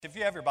If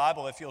you have your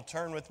Bible, if you'll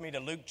turn with me to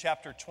Luke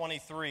chapter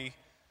 23.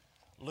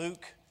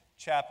 Luke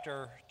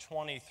chapter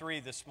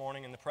 23 this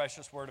morning in the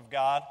precious Word of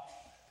God.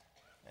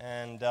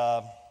 And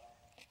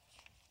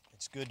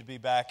it's good to be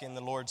back in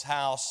the Lord's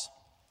house.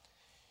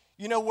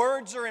 You know,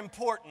 words are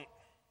important.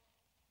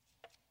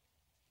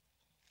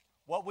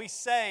 What we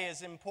say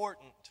is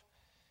important.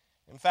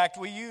 In fact,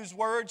 we use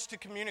words to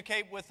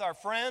communicate with our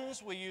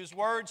friends. We use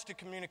words to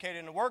communicate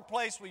in the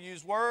workplace. We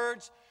use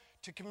words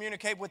to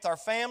communicate with our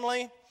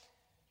family.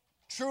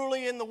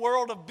 Truly in the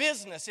world of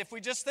business, if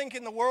we just think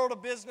in the world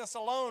of business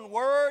alone,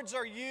 words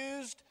are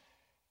used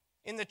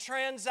in the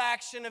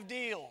transaction of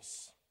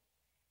deals.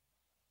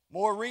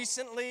 More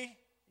recently,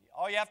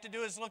 all you have to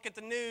do is look at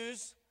the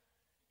news,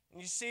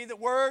 and you see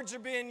that words are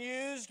being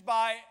used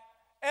by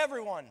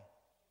everyone.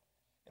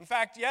 In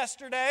fact,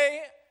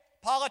 yesterday,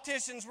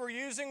 politicians were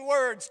using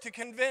words to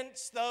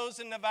convince those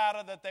in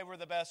Nevada that they were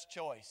the best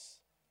choice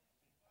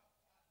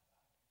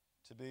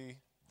to be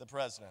the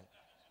president.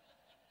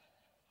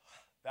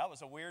 That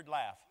was a weird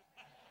laugh.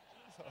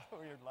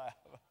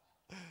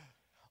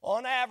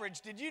 On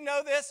average, did you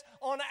know this?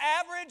 On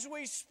average,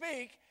 we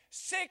speak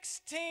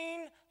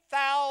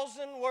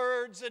 16,000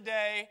 words a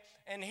day.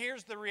 And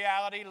here's the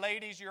reality.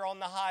 Ladies, you're on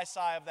the high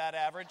side of that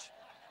average.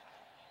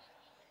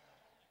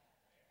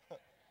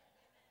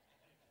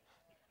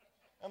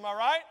 Am I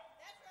right?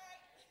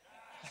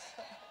 That's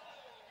right.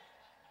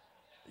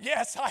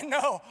 Yes, I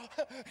know.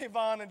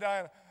 Yvonne and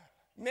Diana.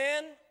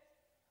 Men,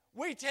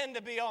 we tend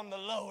to be on the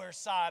lower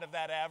side of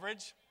that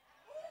average.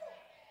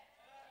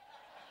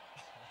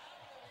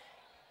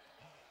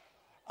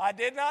 I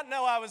did not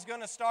know I was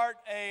going to start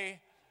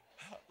a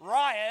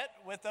riot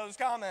with those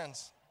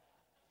comments.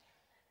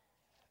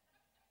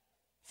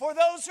 For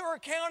those who are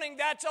counting,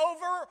 that's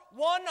over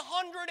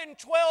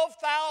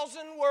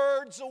 112,000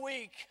 words a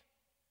week.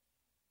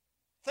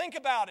 Think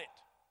about it.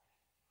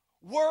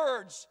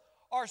 Words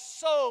are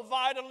so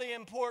vitally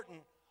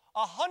important.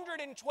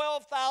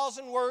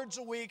 112,000 words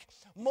a week,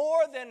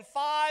 more than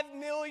 5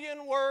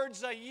 million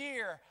words a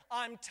year.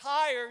 I'm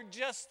tired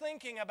just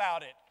thinking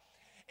about it.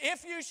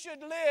 If you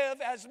should live,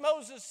 as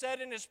Moses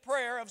said in his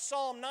prayer of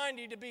Psalm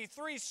 90, to be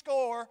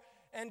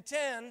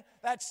 70,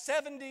 that's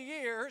 70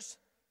 years.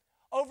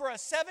 Over a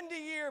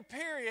 70-year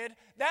period,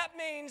 that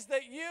means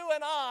that you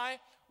and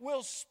I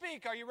will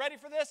speak. Are you ready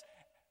for this?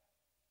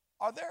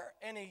 Are there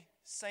any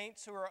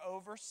saints who are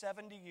over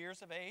 70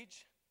 years of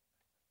age?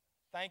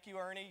 Thank you,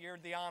 Ernie. You're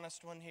the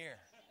honest one here.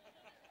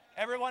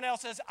 Everyone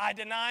else says, I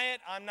deny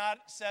it. I'm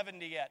not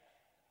 70 yet.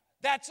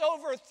 That's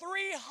over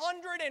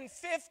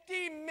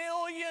 350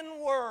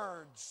 million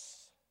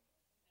words.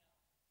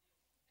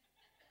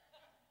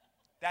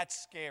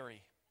 That's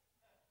scary.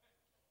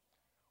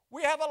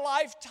 We have a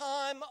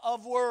lifetime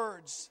of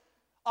words.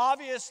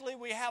 Obviously,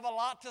 we have a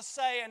lot to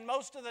say, and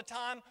most of the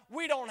time,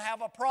 we don't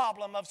have a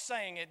problem of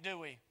saying it, do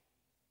we?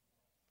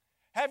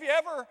 Have you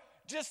ever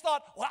just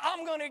thought, well,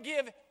 I'm going to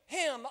give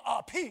him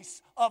a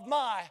piece of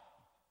my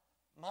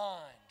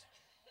mind.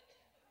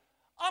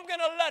 I'm going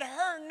to let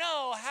her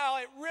know how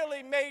it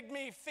really made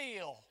me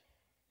feel.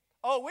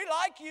 Oh, we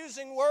like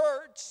using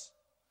words.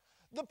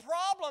 The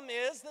problem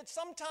is that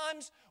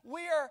sometimes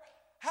we are,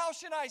 how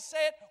should I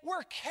say it?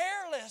 We're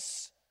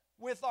careless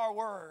with our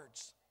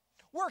words.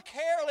 We're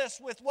careless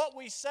with what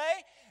we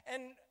say.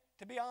 And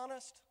to be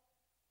honest,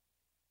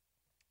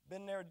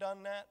 been there,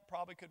 done that,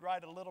 probably could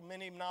write a little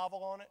mini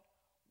novel on it.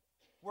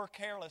 We're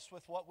careless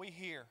with what we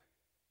hear.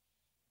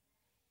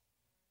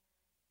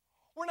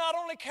 We're not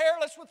only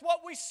careless with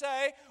what we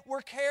say,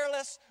 we're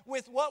careless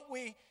with what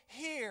we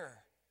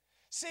hear.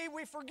 See,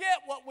 we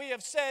forget what we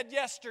have said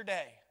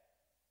yesterday.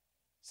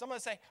 Someone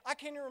say, I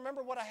can't even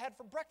remember what I had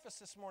for breakfast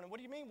this morning. What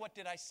do you mean, what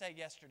did I say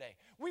yesterday?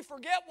 We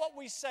forget what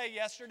we say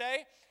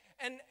yesterday,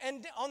 and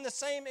on the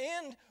same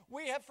end,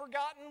 we have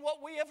forgotten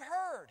what we have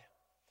heard.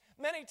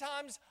 Many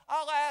times,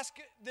 I'll ask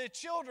the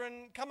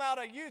children come out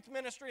of youth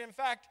ministry. In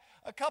fact,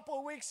 a couple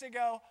of weeks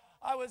ago,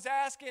 I was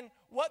asking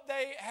what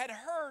they had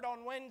heard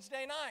on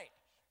Wednesday night.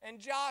 And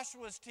Josh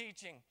was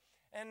teaching.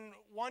 And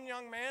one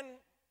young man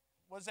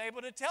was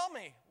able to tell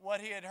me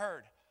what he had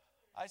heard.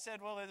 I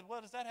said, well,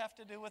 what does that have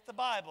to do with the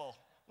Bible?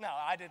 No,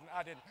 I didn't.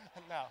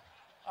 No,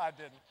 I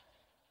didn't.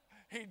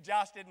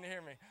 Josh didn't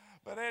hear me.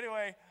 But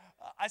anyway,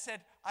 I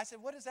said,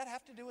 what does that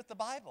have to do with the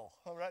Bible?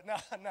 All right, no.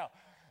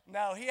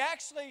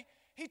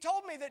 He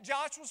told me that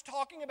Josh was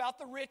talking about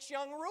the rich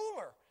young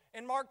ruler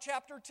in Mark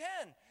chapter 10.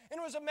 And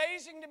it was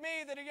amazing to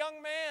me that a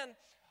young man,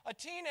 a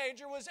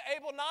teenager, was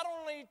able not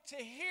only to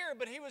hear,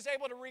 but he was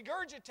able to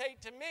regurgitate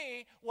to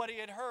me what he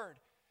had heard.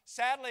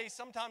 Sadly,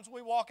 sometimes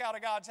we walk out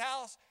of God's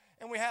house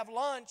and we have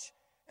lunch,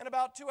 and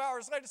about 2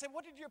 hours later say,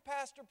 what did your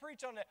pastor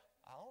preach on that?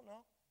 I don't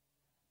know.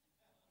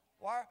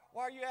 Why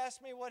are you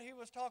asking me what he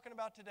was talking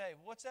about today?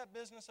 What's that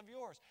business of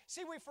yours?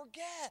 See, we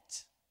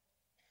forget.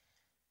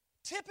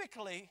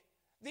 Typically,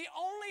 the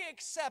only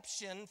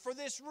exception for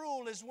this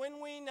rule is when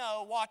we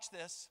know, watch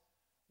this,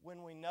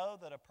 when we know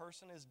that a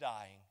person is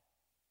dying.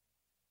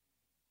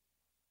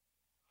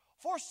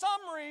 For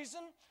some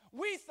reason,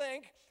 we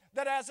think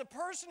that as a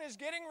person is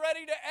getting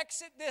ready to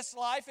exit this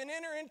life and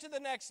enter into the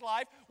next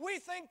life, we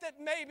think that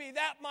maybe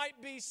that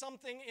might be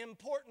something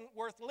important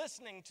worth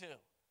listening to.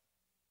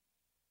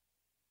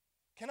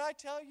 Can I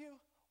tell you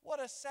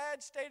what a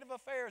sad state of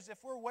affairs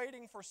if we're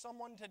waiting for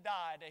someone to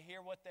die to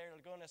hear what they're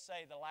going to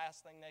say, the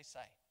last thing they say?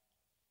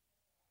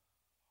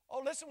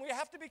 Oh, listen, we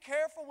have to be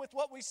careful with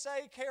what we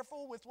say,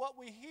 careful with what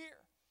we hear.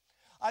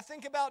 I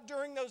think about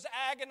during those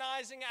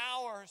agonizing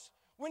hours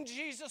when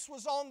Jesus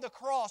was on the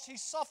cross,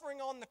 He's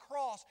suffering on the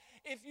cross.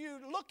 If you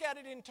look at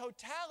it in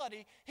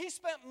totality, He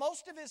spent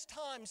most of His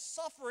time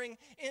suffering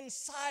in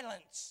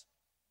silence.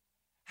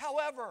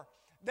 However,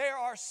 there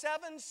are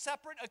 7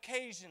 separate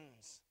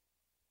occasions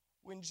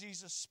when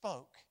Jesus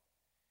spoke.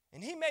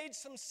 And He made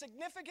some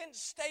significant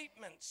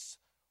statements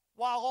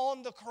while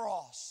on the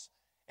cross.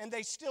 And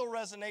they still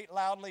resonate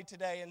loudly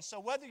today. And so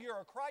whether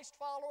you're a Christ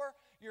follower,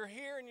 you're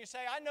here and you say,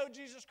 I know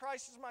Jesus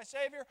Christ is my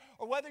Savior,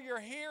 or whether you're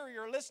here or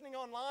you're listening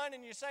online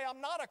and you say,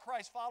 I'm not a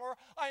Christ follower,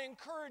 I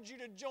encourage you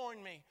to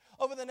join me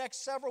over the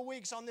next several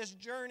weeks on this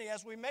journey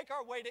as we make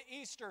our way to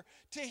Easter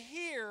to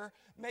hear,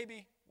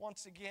 maybe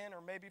once again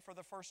or maybe for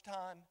the first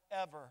time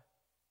ever,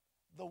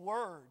 the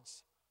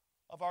words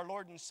of our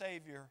Lord and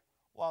Savior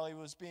while He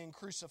was being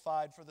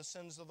crucified for the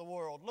sins of the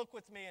world. Look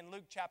with me in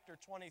Luke chapter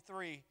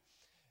 23.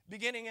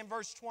 Beginning in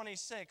verse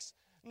 26,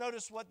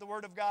 notice what the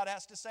Word of God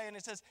has to say. And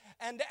it says,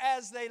 And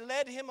as they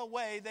led Him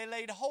away, they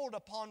laid hold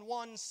upon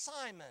one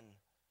Simon,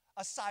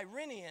 a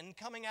Cyrenian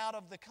coming out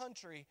of the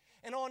country.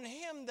 And on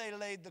him they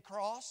laid the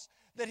cross,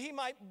 that he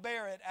might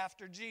bear it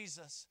after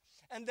Jesus.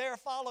 And there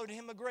followed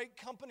Him a great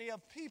company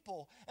of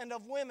people and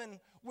of women,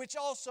 which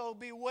also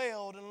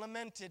bewailed and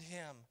lamented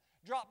Him.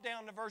 Drop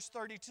down to verse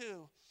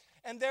 32.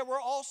 And there were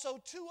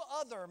also 2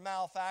 other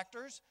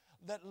malefactors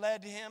that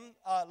led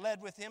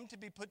with Him to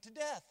be put to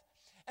death.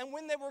 And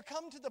when they were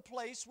come to the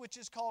place which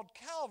is called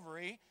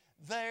Calvary,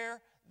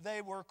 there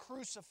they were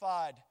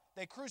crucified.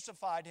 They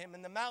crucified Him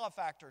and the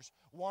malefactors,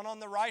 one on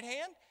the right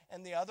hand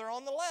and the other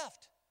on the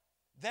left.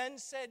 Then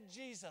said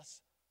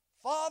Jesus,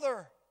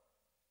 Father,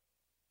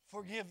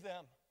 forgive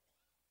them,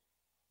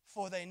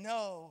 for they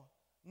know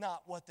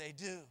not what they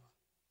do.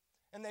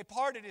 And they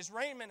parted His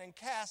raiment and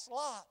cast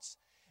lots.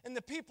 And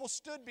the people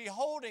stood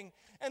beholding,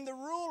 and the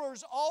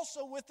rulers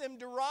also with them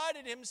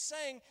derided Him,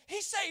 saying,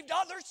 He saved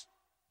others.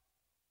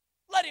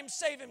 Let Him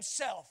save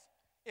Himself,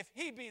 if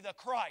He be the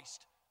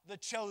Christ, the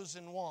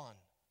chosen one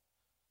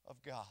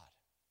of God.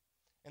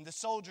 And the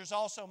soldiers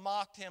also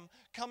mocked Him,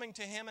 coming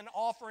to Him and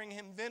offering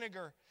Him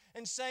vinegar,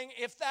 and saying,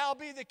 If Thou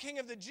be the King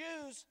of the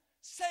Jews,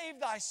 save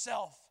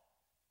Thyself.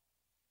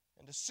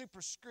 And a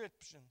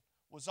superscription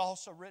was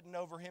also written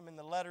over Him in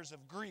the letters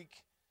of Greek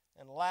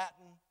and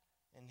Latin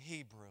and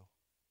Hebrew.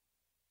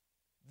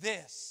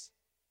 This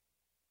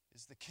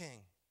is the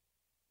King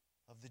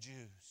of the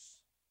Jews.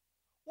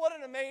 What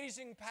an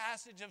amazing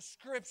passage of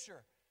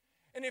Scripture.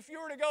 And if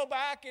you were to go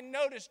back and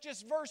notice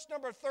just verse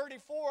number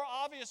 34,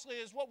 obviously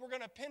is what we're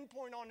going to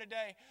pinpoint on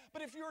today.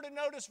 But if you were to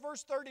notice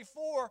verse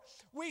 34,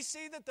 we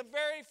see that the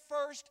very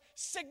first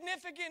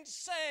significant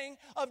saying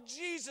of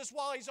Jesus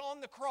while He's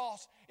on the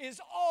cross is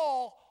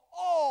all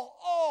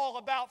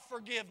about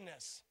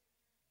forgiveness.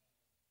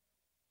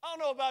 I don't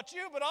know about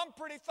you, but I'm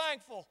pretty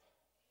thankful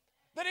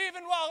that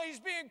even while He's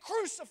being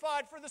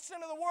crucified for the sin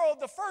of the world,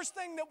 the first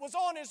thing that was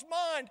on His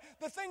mind,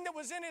 the thing that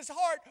was in His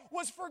heart,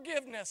 was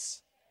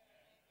forgiveness.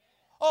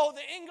 Oh,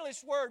 the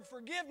English word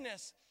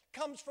forgiveness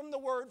comes from the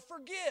word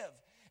forgive.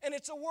 And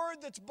it's a word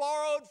that's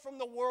borrowed from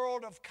the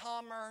world of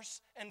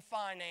commerce and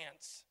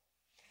finance.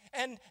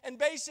 And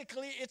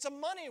basically, it's a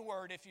money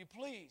word, if you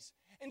please.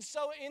 And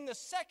so in the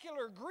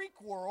secular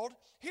Greek world,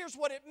 here's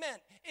what it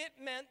meant. It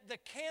meant the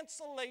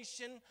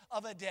cancellation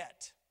of a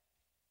debt.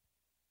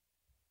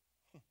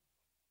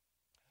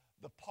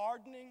 The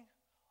pardoning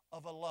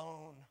of a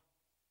loan.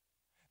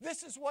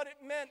 This is what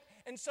it meant.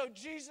 And so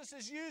Jesus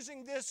is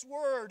using this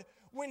word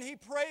when He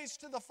prays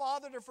to the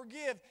Father to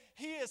forgive.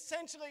 He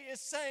essentially is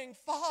saying,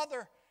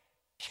 Father,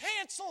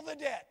 cancel the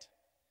debt.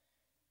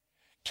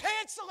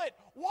 Cancel it.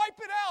 Wipe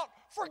it out.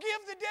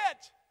 Forgive the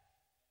debt.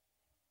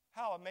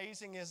 How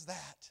amazing is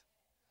that?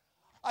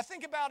 I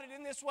think about it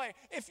in this way.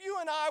 If you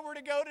and I were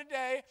to go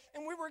today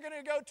and we were going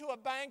to go to a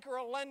bank or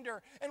a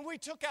lender and we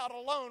took out a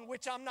loan,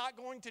 which I'm not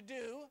going to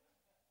do.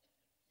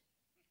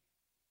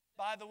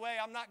 By the way,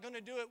 I'm not going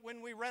to do it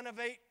when we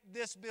renovate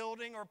this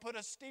building or put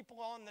a steeple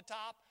on the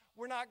top.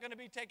 We're not going to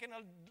be taking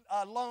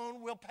a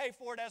loan. We'll pay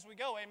for it as we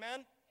go. Amen?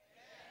 Amen?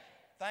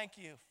 Thank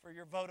you for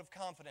your vote of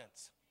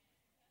confidence.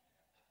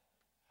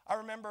 I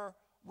remember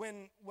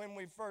when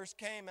we first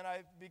came and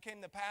I became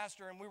the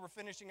pastor and we were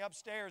finishing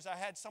upstairs, I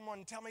had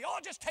someone tell me,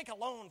 just take a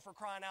loan, for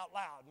crying out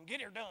loud, and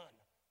get her done.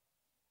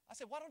 I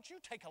said, why don't you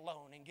take a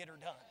loan and get her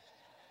done?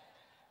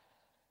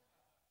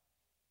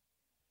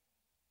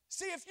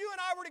 See, if you and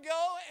I were to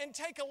go and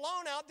take a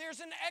loan out, there's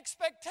an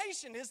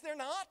expectation, is there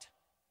not?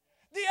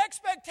 The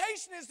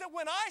expectation is that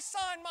when I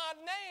sign my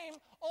name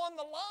on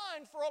the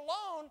line for a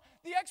loan,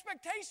 the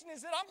expectation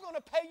is that I'm going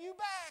to pay you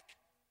back.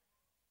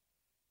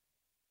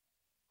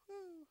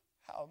 Whew,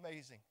 how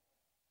amazing.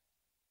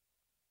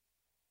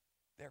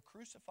 They're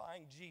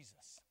crucifying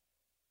Jesus.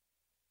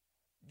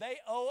 They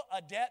owe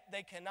a debt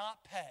they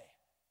cannot pay.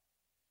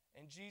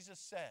 And Jesus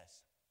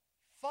says,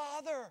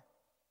 Father,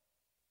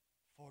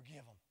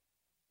 forgive them.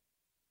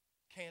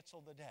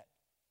 Cancel the debt.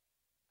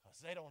 Because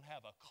they don't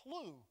have a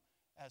clue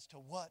as to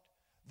what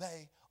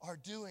they are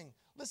doing.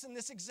 Listen,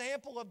 this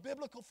example of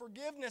biblical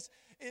forgiveness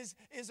is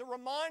a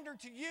reminder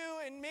to you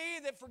and me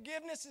that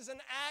forgiveness is an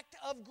act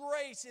of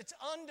grace. It's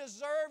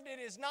undeserved. It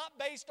is not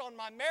based on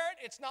my merit.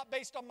 It's not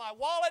based on my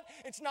wallet.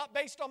 It's not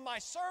based on my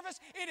service.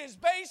 It is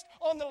based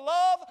on the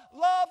love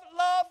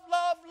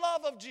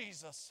of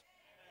Jesus.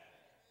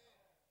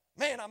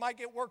 Man, I might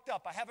get worked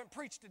up. I haven't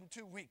preached in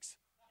 2 weeks.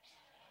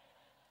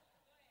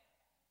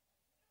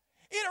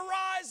 It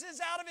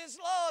arises out of His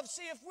love.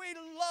 See, if we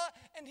love,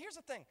 and here's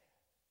the thing.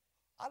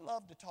 I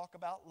love to talk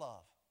about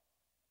love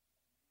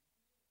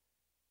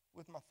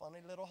with my funny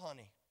little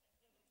honey.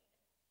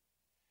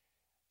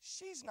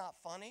 She's not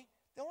funny.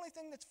 The only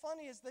thing that's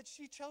funny is that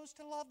she chose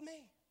to love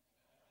me.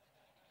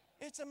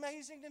 It's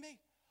amazing to me.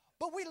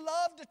 But we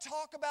love to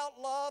talk about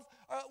love.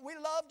 We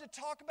love to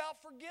talk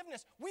about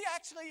forgiveness. We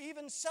actually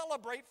even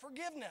celebrate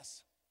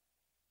forgiveness.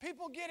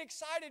 People get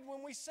excited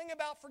when we sing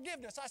about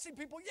forgiveness. I see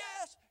people,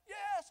 yes,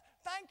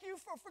 thank you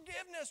for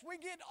forgiveness. We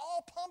get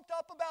all pumped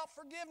up about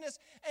forgiveness.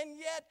 And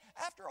yet,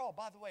 after all,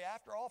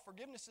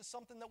 forgiveness is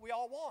something that we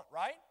all want,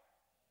 right?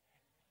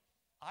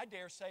 I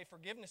dare say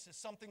forgiveness is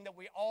something that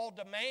we all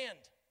demand.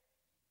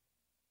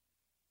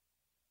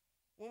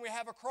 When we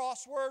have a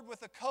crossword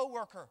with a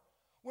coworker,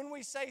 when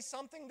we say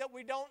something that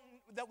we know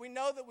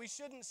that we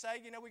shouldn't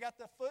say, we got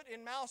the foot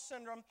in mouth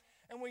syndrome,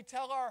 and we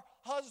tell our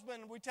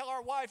husband, we tell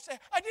our wife, say,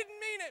 I didn't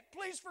mean it,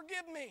 please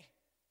forgive me.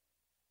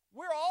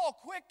 We're all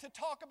quick to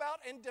talk about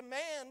and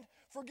demand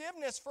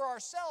forgiveness for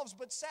ourselves,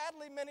 but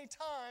sadly many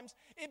times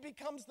it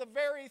becomes the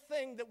very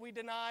thing that we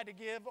deny to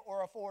give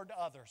or afford to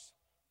others.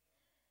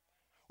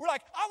 We're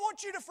like, I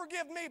want you to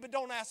forgive me, but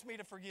don't ask me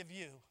to forgive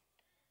you.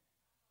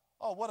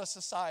 Oh, what a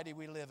society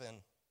we live in.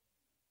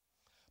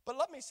 But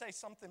let me say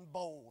something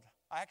bold.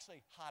 I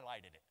actually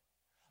highlighted it.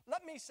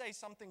 Let me say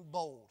something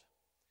bold.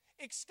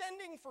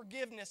 Extending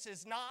forgiveness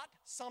is not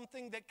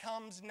something that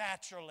comes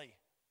naturally.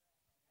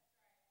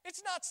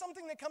 It's not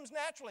something that comes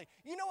naturally.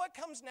 You know what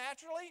comes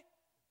naturally?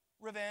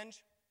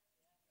 Revenge.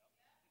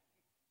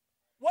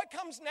 What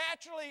comes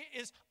naturally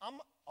is,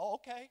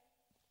 okay,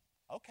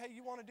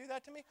 you want to do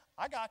that to me?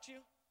 I got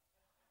you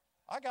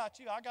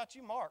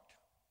marked.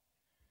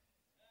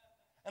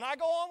 And I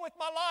go on with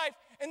my life,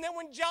 and then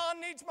when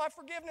John needs my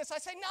forgiveness, I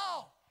say,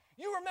 no,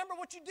 you remember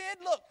what you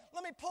did? Look,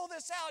 let me pull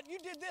this out. You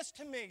did this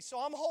to me, so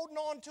I'm holding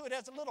on to it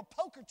as a little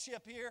poker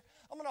chip here.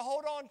 I'm going to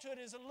hold on to it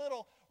as a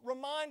little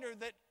reminder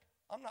that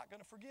I'm not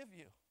going to forgive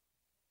you.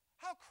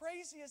 How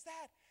crazy is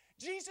that?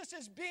 Jesus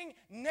is being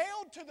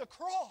nailed to the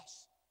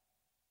cross.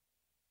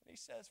 And He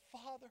says,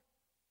 Father,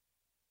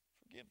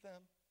 forgive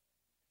them,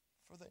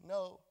 for they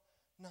know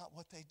not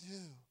what they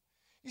do.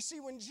 You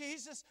see, when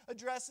Jesus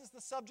addresses the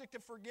subject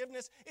of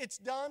forgiveness, it's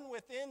done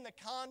within the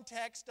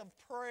context of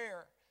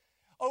prayer.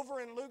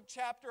 Over in Luke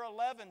chapter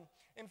 11,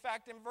 in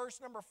fact, in verse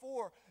number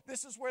 4,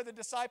 this is where the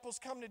disciples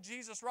come to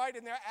Jesus, right?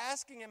 And they're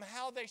asking Him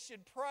how they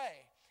should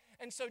pray.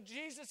 And so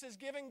Jesus is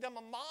giving them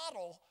a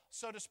model,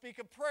 so to speak,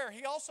 of prayer.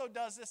 He also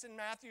does this in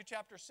Matthew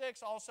chapter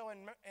 6, also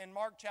in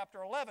Mark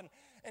chapter 11.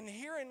 And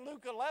here in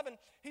Luke 11,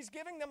 He's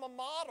giving them a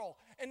model.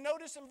 And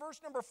notice in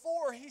verse number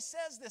 4, He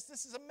says this.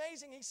 This is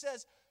amazing. He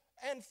says,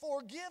 and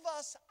forgive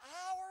us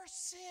our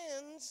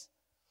sins,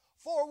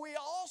 for we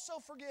also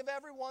forgive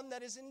everyone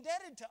that is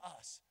indebted to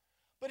us.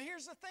 But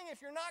here's the thing,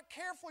 if you're not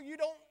careful, you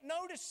don't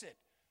notice it.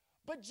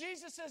 But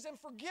Jesus says, and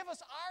forgive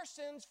us our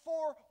sins,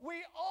 for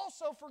we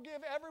also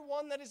forgive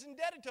everyone that is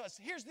indebted to us.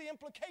 Here's the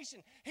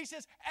implication. He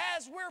says,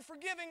 as we're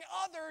forgiving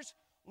others,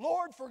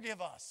 Lord, forgive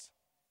us.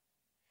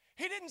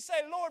 He didn't say,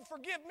 Lord,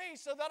 forgive me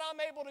so that I'm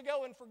able to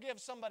go and forgive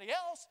somebody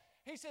else.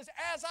 He says,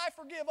 as I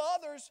forgive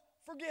others,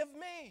 forgive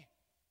me.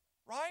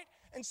 Right?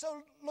 And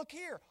so look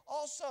here.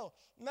 Also,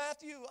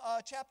 Matthew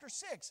chapter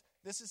 6.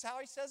 This is how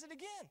He says it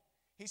again.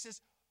 He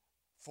says,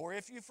 for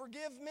if you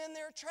forgive men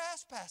their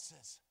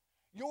trespasses,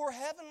 your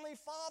heavenly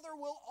Father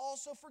will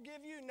also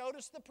forgive you.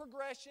 Notice the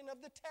progression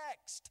of the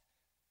text.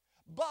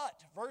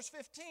 But, verse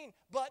 15,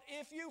 but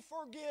if you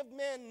forgive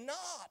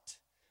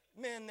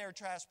men their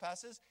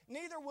trespasses,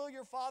 neither will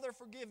your Father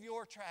forgive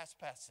your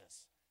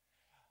trespasses.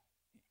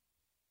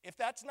 If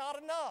that's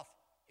not enough,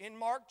 in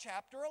Mark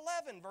chapter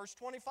 11, verse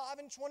 25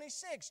 and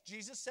 26,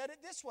 Jesus said it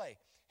this way.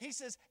 He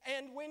says,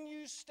 and when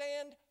you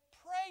stand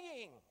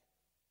praying,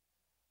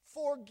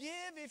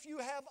 forgive if you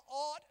have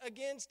aught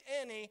against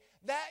any,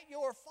 that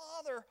your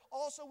Father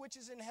also which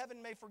is in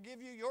heaven may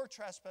forgive you your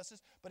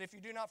trespasses. But if you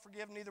do not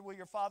forgive, neither will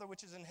your Father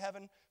which is in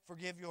heaven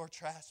forgive your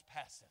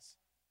trespasses.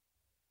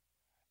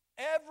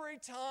 Every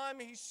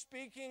time He's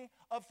speaking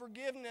of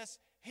forgiveness,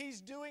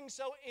 He's doing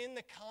so in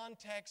the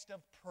context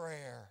of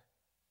prayer.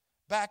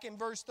 Back in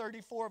verse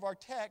 34 of our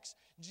text,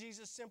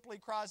 Jesus simply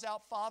cries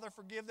out, Father,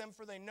 forgive them,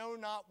 for they know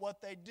not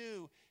what they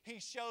do. He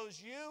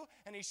shows you,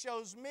 and He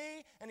shows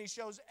me, and He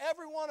shows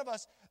every one of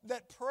us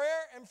that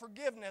prayer and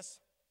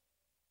forgiveness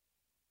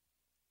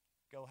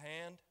go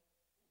hand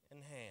in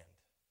hand.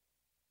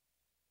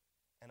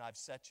 And I've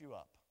set you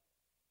up.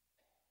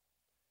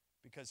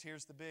 Because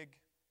here's the big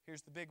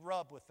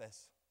rub with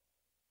this.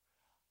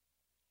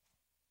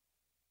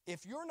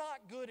 If you're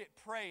not good at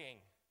praying,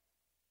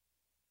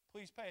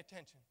 please pay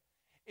attention.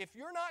 If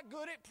you're not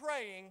good at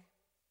praying,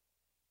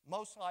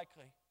 most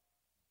likely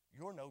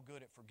you're no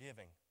good at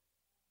forgiving.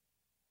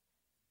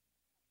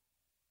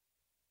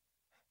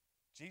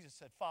 Jesus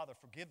said, Father,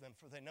 forgive them,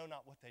 for they know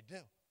not what they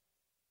do.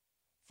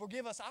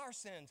 Forgive us our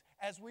sins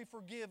as we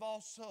forgive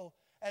also,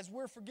 as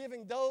we're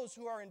forgiving those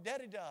who are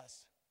indebted to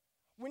us.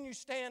 When you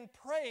stand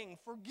praying,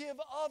 forgive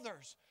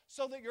others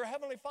so that your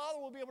Heavenly Father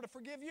will be able to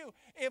forgive you.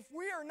 If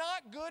we are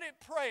not good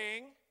at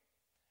praying,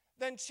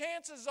 then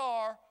chances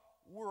are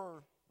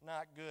we're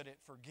not good at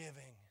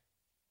forgiving.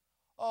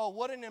 Oh,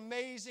 what an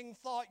amazing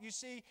thought. You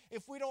see,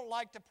 if we don't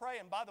like to pray,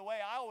 and by the way,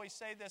 I always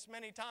say this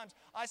many times,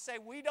 I say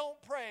we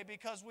don't pray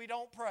because we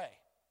don't pray.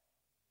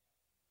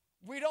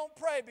 We don't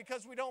pray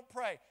because we don't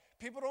pray.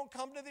 People don't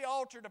come to the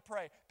altar to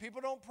pray.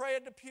 People don't pray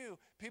at the pew.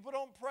 People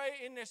don't pray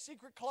in their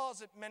secret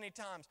closet many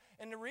times.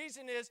 And the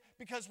reason is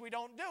because we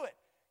don't do it.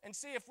 And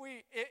see, if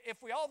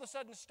we all of a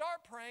sudden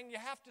start praying, you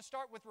have to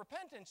start with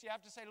repentance. You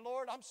have to say,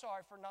 Lord, I'm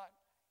sorry for not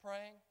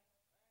praying.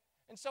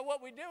 And so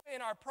what we do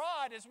in our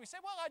pride is we say,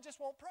 well, I just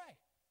won't pray.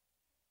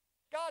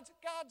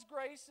 God's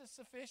grace is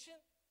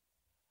sufficient.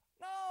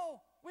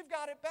 No, we've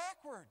got it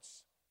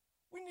backwards.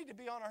 We need to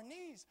be on our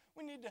knees.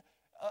 We need to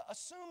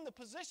assume the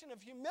position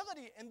of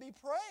humility and be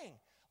praying.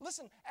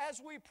 Listen, as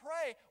we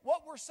pray,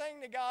 what we're saying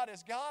to God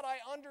is, God, I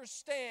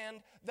understand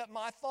that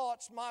my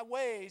thoughts, my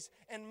ways,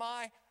 and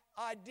my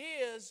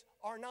ideas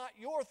are not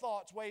your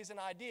thoughts, ways, and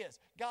ideas.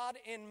 God,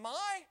 in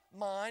my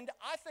mind,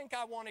 I think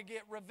I want to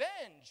get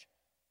revenge.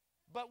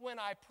 But when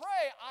I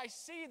pray, I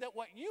see that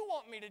what you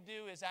want me to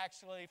do is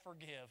actually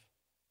forgive.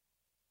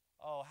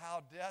 Oh,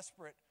 how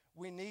desperate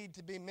we need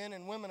to be men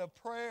and women of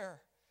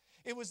prayer.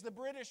 It was the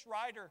British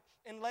writer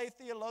and lay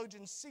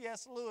theologian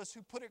C.S. Lewis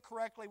who put it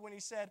correctly when he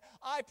said,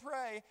 I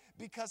pray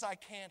because I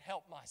can't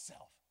help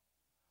myself.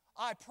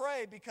 I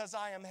pray because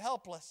I am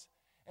helpless.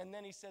 And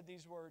then he said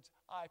these words,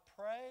 I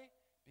pray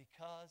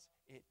because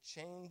it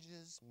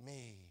changes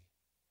me.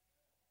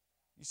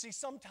 You see,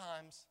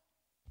 sometimes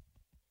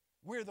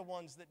we're the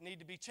ones that need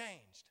to be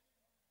changed.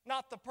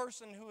 Not the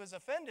person who has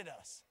offended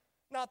us.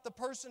 Not the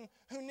person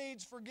who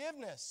needs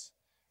forgiveness.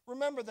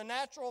 Remember, the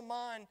natural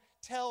mind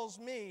tells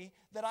me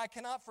that I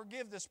cannot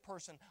forgive this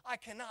person. I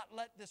cannot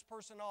let this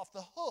person off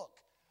the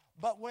hook.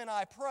 But when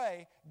I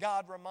pray,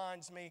 God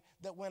reminds me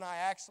that when I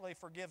actually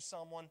forgive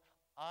someone,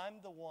 I'm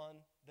the one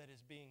that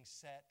is being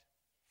set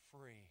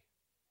free.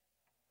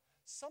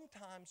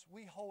 Sometimes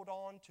we hold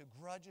on to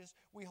grudges,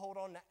 we hold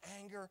on to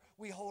anger,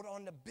 we hold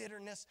on to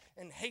bitterness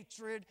and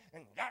hatred,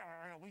 and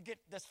we get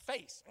this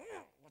face.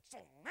 What's so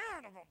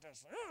mad about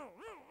this?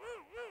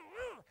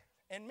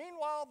 And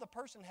meanwhile, the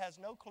person has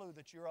no clue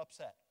that you're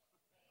upset.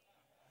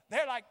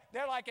 They're like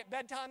at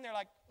bedtime, they're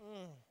like,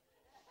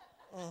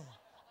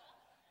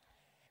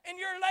 And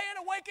you're laying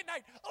awake at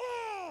night.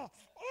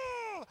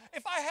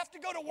 If I have to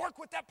go to work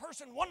with that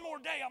person one more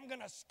day, I'm going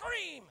to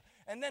scream.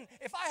 And then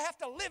if I have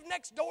to live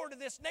next door to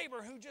this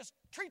neighbor who just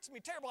treats me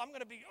terrible, I'm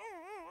going to be,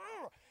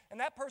 And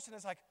that person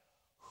is like,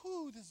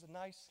 this is a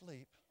nice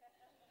sleep.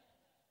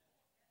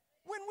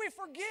 When we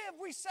forgive,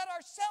 we set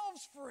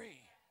ourselves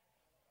free.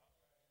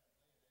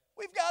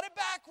 We've got it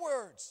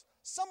backwards.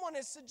 Someone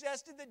has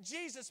suggested that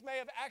Jesus may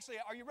have actually,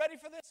 are you ready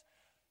for this?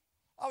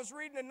 I was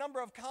reading a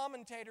number of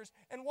commentators,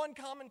 and one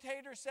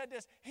commentator said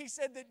this. He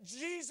said that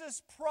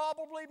Jesus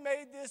probably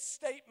made this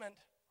statement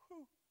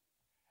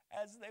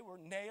as they were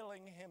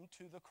nailing him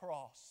to the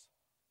cross.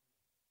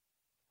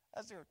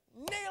 As they're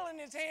nailing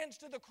his hands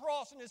to the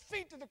cross and his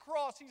feet to the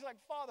cross, he's like,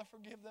 Father,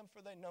 forgive them,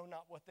 for they know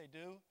not what they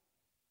do.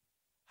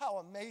 How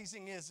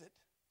amazing is it?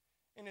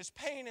 In his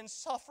pain and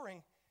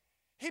suffering,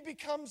 he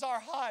becomes our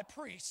high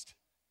priest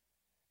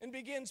and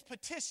begins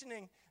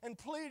petitioning and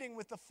pleading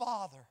with the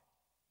Father.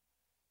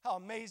 How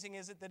amazing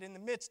is it that in the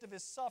midst of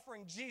his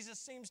suffering, Jesus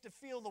seems to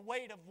feel the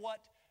weight of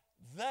what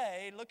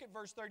they, look at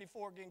verse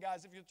 34 again,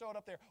 guys, if you throw it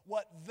up there,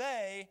 what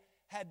they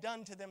had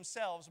done to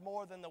themselves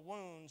more than the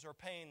wounds or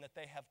pain that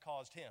they have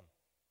caused him.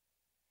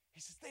 He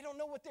says, they don't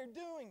know what they're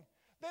doing.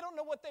 They don't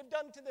know what they've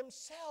done to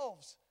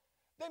themselves.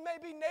 They may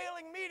be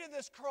nailing me to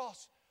this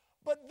cross,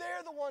 but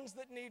they're the ones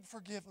that need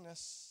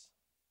forgiveness.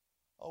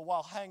 Oh,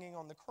 while hanging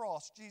on the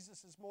cross,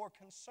 Jesus is more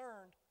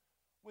concerned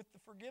with the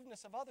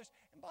forgiveness of others.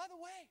 And by the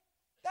way,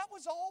 that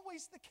was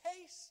always the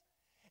case.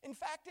 In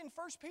fact, in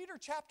 1 Peter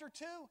chapter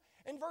 2,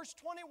 in verse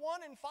 21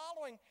 and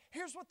following,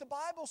 here's what the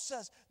Bible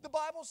says. The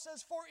Bible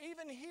says, for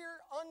even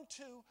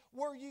hereunto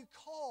were ye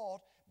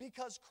called,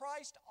 because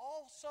Christ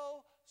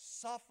also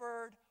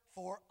suffered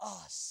for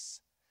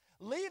us,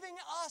 leaving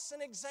us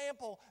an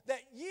example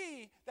that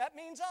ye, that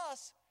means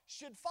us,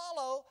 should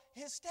follow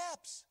his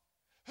steps.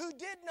 Who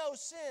did no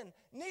sin,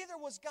 neither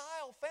was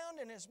guile found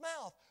in his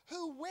mouth.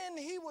 Who, when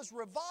he was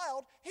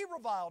reviled, he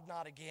reviled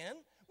not again.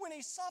 When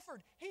he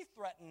suffered, he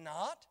threatened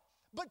not,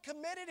 but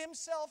committed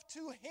himself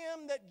to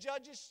him that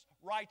judges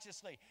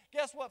righteously.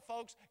 Guess what,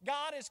 folks?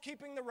 God is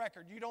keeping the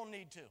record. You don't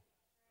need to.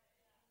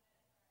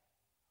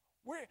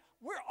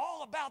 We're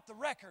all about the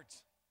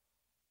records.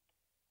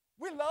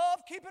 We love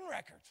keeping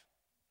records.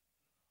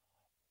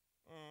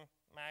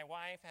 My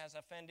wife has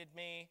offended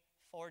me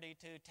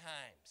 42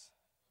 times,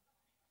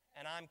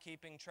 and I'm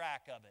keeping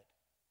track of it.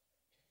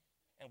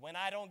 And when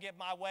I don't get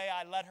my way,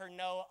 I let her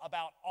know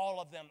about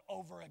all of them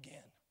over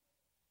again.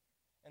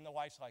 And the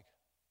wife's like,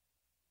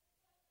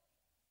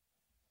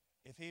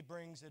 if he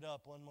brings it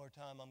up one more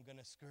time, I'm going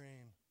to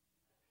scream.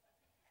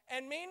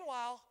 And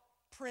meanwhile,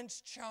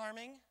 Prince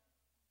Charming,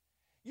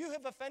 you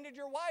have offended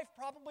your wife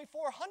probably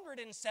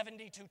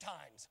 472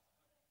 times.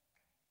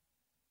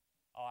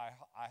 Oh,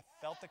 I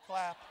felt the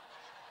clap.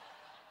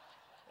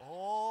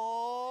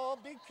 Oh,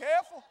 be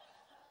careful.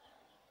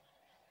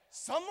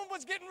 Someone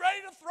was getting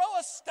ready to throw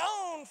a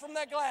stone from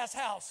that glass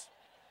house.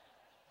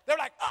 They're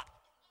like,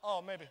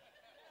 oh, maybe.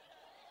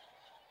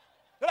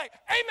 They're like,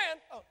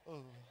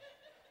 amen.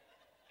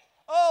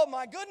 Oh,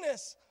 my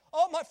goodness.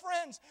 Oh, my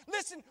friends,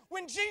 listen,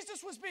 when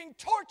Jesus was being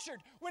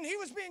tortured, when he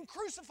was being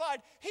crucified,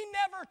 he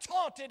never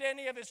taunted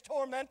any of his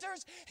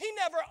tormentors. He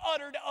never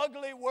uttered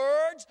ugly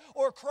words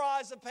or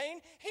cries of pain.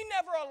 He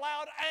never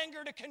allowed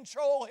anger to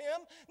control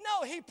him.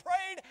 No, he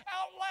prayed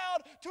out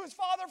loud to his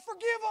Father,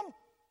 forgive them.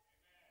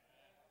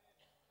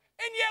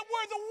 And yet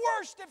we're the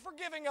worst at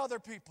forgiving other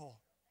people.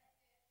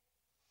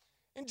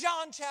 In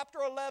John chapter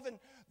 11,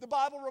 the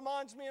Bible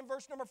reminds me in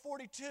verse number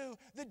 42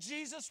 that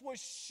Jesus was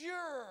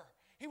sure.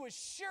 He was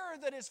sure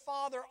that his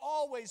Father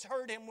always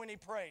heard him when he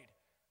prayed.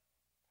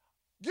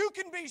 You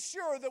can be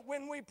sure that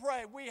when we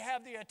pray, we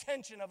have the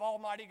attention of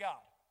Almighty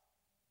God.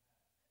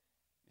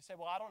 You say,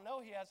 well, I don't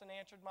know. He hasn't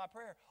answered my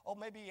prayer. Oh,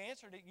 maybe he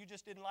answered it. You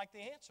just didn't like the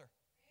answer.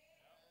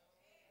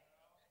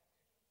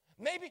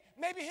 Maybe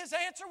his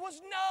answer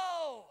was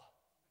no.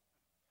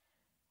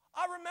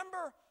 I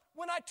remember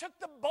when I took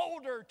the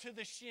boulder to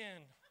the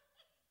shin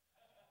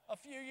a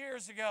few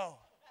years ago.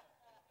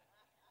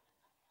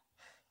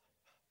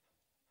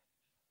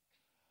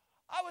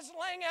 I was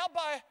laying out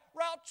by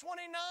Route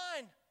 29,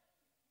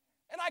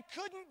 and I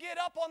couldn't get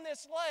up on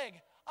this leg.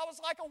 I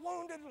was like a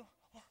wounded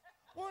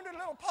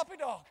little puppy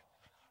dog.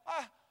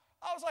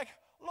 I was like,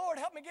 Lord,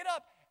 help me get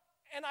up.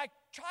 And I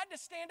tried to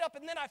stand up,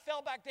 and then I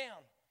fell back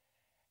down.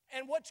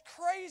 And what's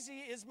crazy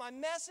is my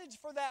message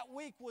for that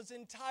week was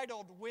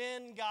entitled,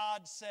 When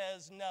God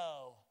Says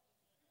No.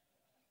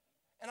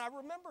 And I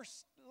remember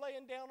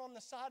laying down on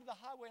the side of the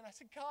highway, and I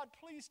said, God,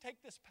 please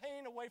take this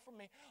pain away from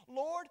me.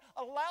 Lord,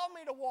 allow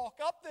me to walk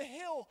up the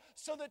hill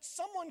so that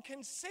someone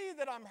can see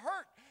that I'm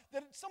hurt,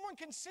 that someone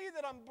can see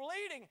that I'm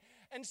bleeding.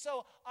 And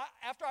so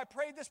after I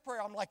prayed this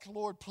prayer, I'm like,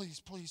 Lord, please,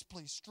 please,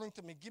 please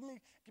strengthen me. Give me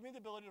the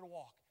ability to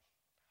walk.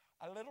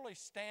 I literally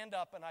stand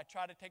up, and I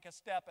try to take a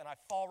step, and I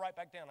fall right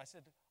back down. I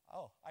said,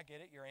 oh, I get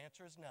it. Your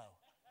answer is no.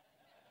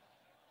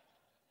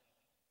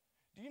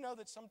 Do you know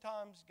that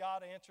sometimes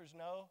God answers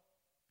no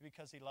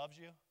because he loves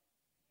you?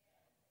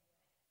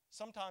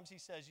 Sometimes he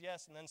says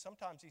yes, and then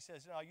sometimes he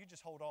says, no, you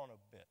just hold on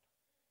a bit.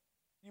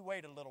 You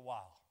wait a little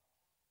while.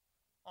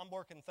 I'm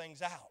working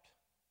things out.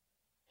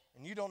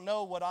 And you don't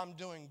know what I'm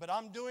doing, but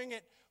I'm doing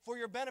it for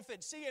your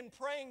benefit. See, in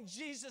praying,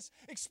 Jesus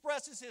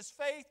expresses his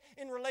faith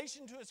in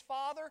relation to his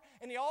Father,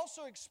 and he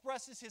also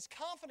expresses his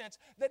confidence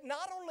that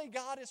not only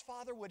God his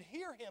Father would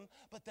hear him,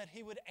 but that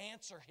he would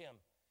answer him.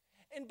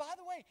 And by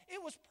the way,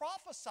 it was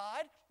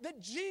prophesied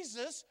that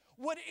Jesus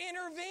would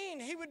intervene.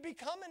 He would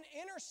become an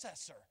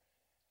intercessor.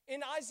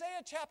 In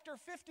Isaiah chapter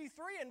 53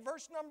 and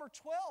verse number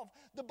 12,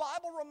 the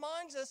Bible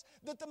reminds us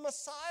that the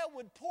Messiah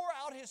would pour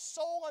out his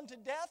soul unto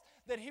death,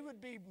 that he would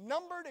be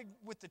numbered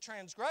with the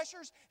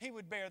transgressors, he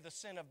would bear the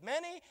sin of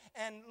many,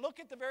 and look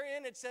at the very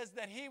end, it says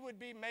that he would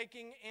be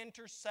making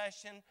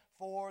intercession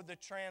for the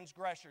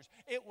transgressors.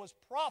 It was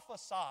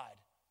prophesied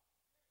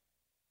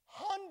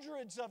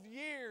hundreds of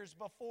years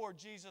before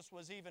Jesus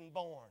was even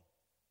born.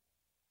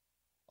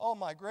 Oh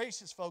my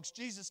gracious folks,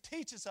 Jesus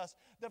teaches us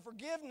that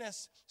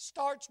forgiveness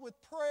starts with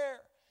prayer.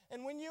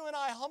 And when you and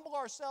I humble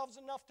ourselves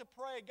enough to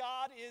pray,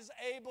 God is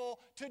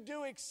able to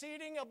do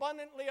exceeding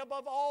abundantly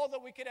above all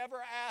that we could ever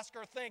ask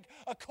or think,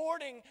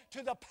 according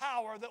to the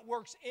power that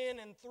works in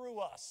and through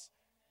us.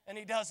 And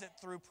he does it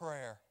through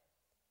prayer.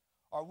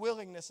 Our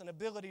willingness and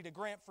ability to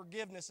grant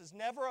forgiveness is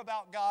never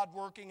about God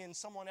working in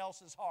someone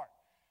else's heart.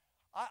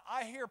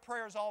 I hear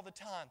prayers all the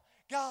time.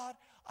 God,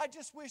 I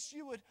just wish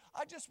you would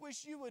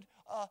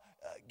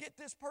get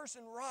this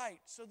person right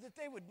so that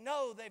they would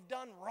know they've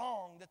done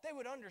wrong, that they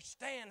would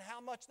understand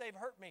how much they've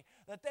hurt me,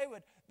 that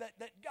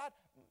God,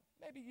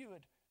 maybe you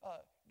would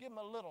give them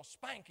a little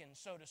spanking,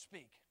 so to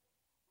speak.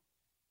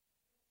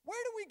 Where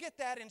do we get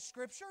that in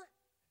Scripture?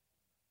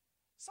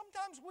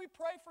 Sometimes we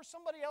pray for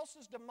somebody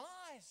else's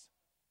demise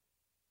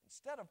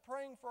instead of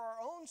praying for our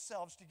own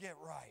selves to get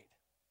right.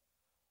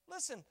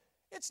 Listen,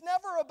 it's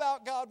never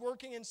about God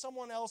working in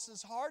someone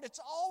else's heart. It's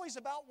always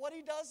about what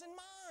he does in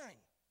mine.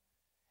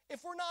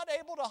 If we're not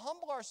able to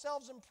humble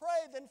ourselves and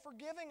pray, then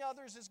forgiving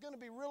others is going to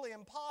be really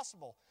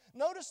impossible.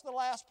 Notice the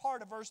last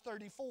part of verse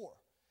 34.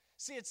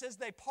 See, it says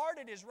they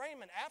parted his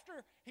raiment.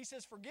 After he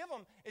says forgive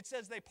them, it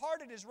says they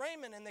parted his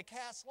raiment and they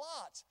cast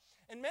lots.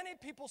 And many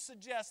people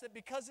suggest that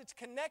because it's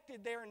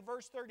connected there in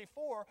verse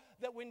 34,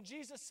 that when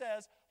Jesus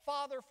says,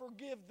 Father,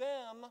 forgive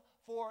them,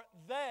 for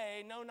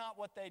they know not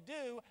what they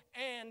do,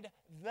 and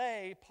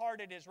they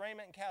parted his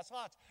raiment and cast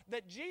lots,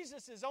 that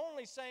Jesus is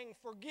only saying,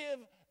 forgive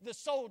the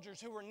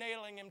soldiers who were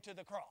nailing him to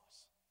the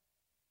cross.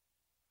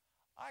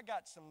 I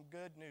got some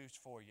good news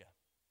for you.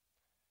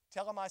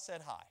 Tell them I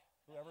said hi,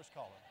 whoever's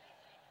calling.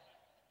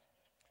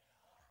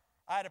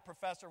 I had a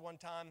professor one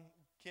time,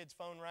 kid's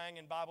phone rang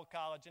in Bible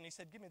college, and he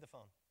said, give me the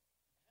phone.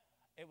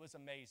 It was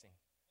amazing.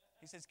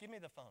 He says, give me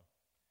the phone.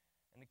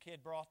 And the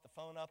kid brought the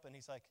phone up, and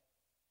he's like,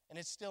 and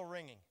it's still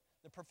ringing.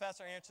 The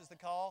professor answers the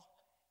call,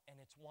 and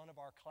it's one of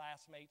our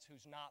classmates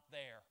who's not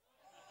there.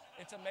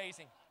 It's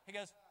amazing. He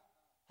goes,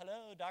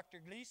 hello, Dr.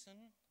 Gleason.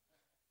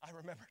 I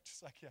remember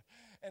just like, yeah.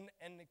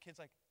 And the kid's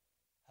like,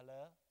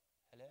 hello?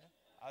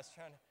 I was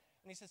trying to,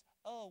 and he says,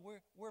 oh,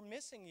 we're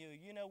missing you.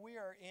 You know, we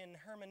are in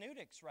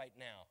hermeneutics right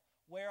now.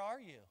 Where are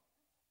you?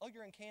 Oh,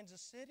 you're in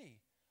Kansas City.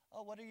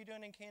 Oh, what are you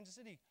doing in Kansas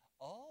City?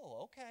 Oh,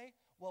 okay.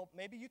 Well,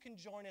 maybe you can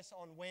join us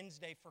on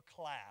Wednesday for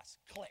class.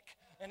 Click.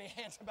 And he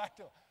hands it back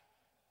to him.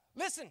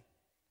 Listen,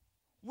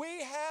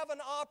 we have an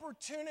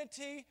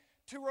opportunity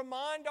to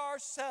remind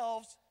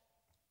ourselves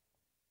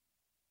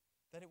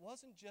that it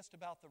wasn't just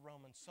about the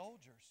Roman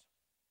soldiers.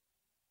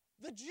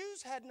 The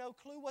Jews had no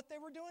clue what they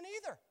were doing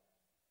either.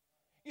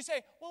 You say,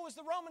 well, it was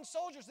the Roman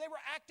soldiers. They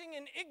were acting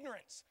in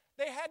ignorance.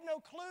 They had no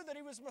clue that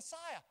he was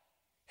Messiah.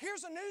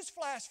 Here's a news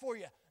flash for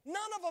you. None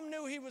of them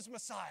knew he was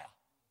Messiah.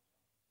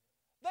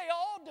 They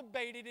all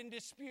debated and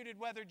disputed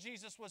whether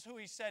Jesus was who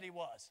he said he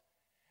was.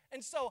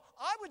 And so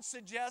I would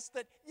suggest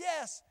that,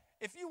 yes,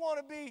 if you want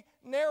to be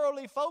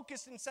narrowly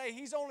focused and say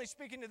he's only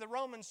speaking to the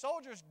Roman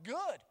soldiers,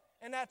 good.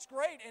 And that's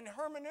great. And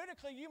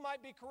hermeneutically, you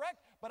might be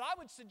correct. But I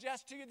would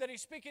suggest to you that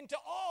he's speaking to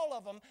all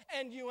of them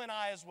and you and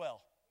I as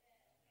well.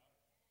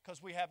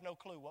 Because we have no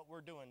clue what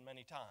we're doing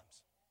many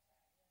times.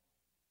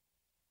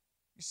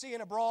 You see,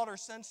 in a broader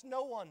sense,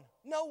 no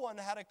one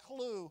had a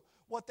clue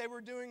what they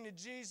were doing to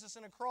Jesus,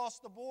 and across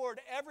the board,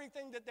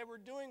 everything that they were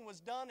doing was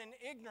done in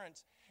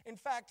ignorance. In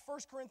fact, 1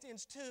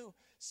 Corinthians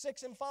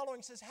 2:6 and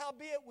following says,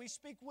 howbeit we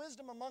speak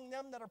wisdom among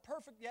them that are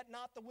perfect, yet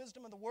not the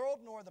wisdom of the world,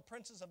 nor the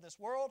princes of this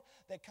world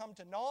that come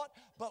to naught,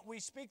 but we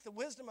speak the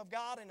wisdom of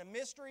God in a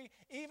mystery,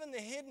 even the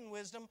hidden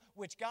wisdom,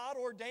 which God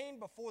ordained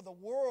before the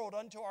world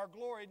unto our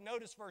glory.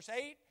 Notice verse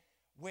 8,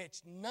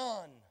 which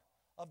none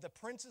of the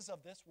princes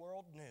of this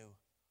world knew.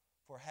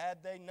 For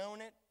had they known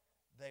it,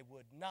 they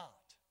would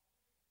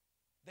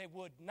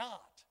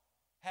not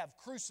have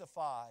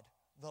crucified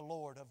the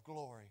Lord of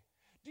glory.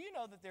 Do you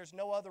know that there's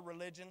no other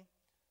religion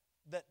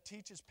that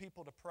teaches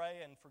people to pray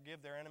and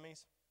forgive their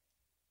enemies?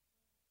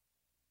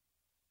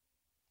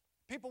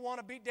 People want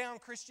to beat down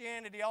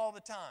Christianity all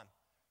the time.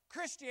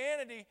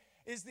 Christianity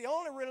is the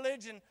only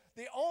religion,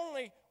 the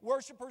only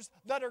worshipers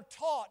that are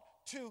taught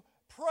to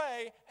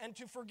pray and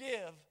to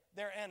forgive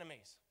their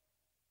enemies.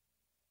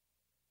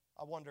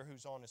 I wonder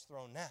who's on his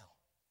throne now.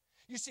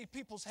 You see,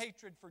 people's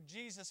hatred for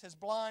Jesus has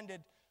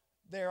blinded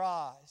their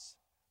eyes.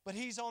 But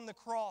he's on the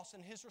cross,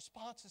 and his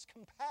response is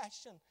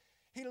compassion.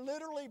 He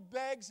literally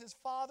begs his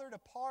Father to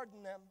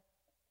pardon them.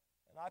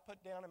 And I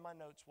put down in my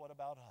notes, what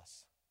about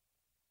us?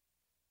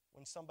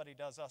 When somebody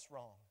does us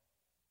wrong.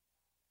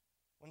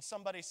 When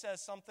somebody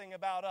says something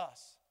about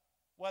us,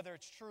 whether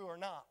it's true or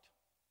not.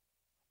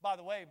 By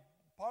the way,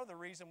 part of the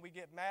reason we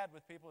get mad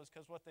with people is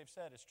because what they've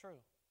said is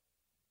true.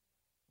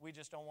 We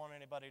just don't want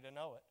anybody to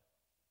know it.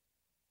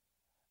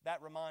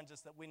 That reminds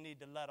us that we need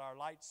to let our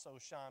light so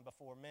shine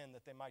before men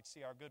that they might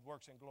see our good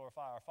works and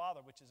glorify our Father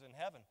which is in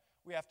heaven.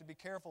 We have to be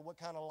careful what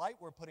kind of light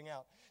we're putting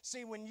out.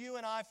 See, when you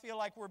and I feel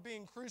like we're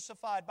being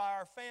crucified by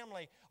our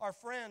family, our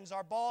friends,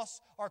 our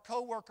boss, our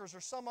coworkers,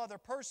 or some other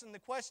person, the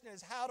question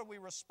is, how do we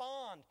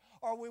respond?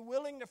 Are we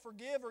willing to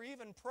forgive or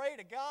even pray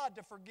to God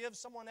to forgive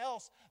someone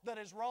else that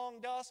has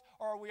wronged us?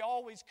 Or are we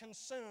always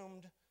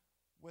consumed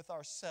with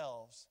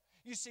ourselves?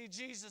 You see,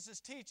 Jesus is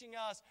teaching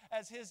us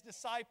as his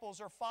disciples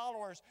or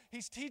followers.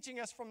 He's teaching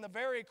us from the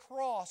very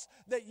cross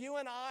that you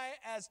and I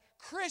as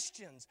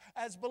Christians,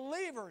 as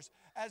believers,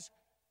 as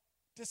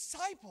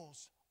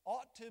disciples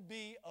ought to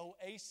be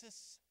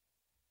oases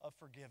of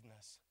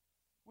forgiveness.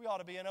 We ought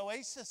to be an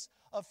oasis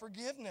of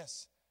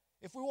forgiveness.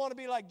 If we want to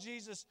be like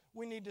Jesus,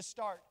 we need to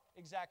start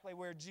exactly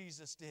where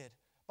Jesus did.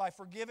 By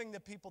forgiving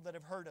the people that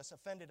have hurt us,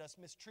 offended us,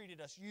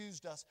 mistreated us,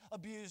 used us,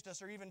 abused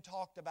us, or even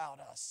talked about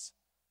us.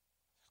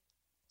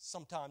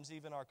 Sometimes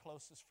even our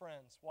closest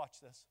friends,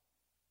 watch this,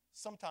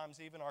 sometimes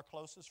even our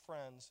closest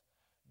friends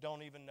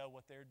don't even know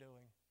what they're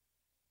doing.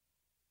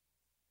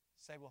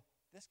 Say, well,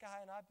 this guy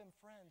and I've been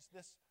friends,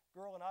 this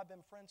girl and I've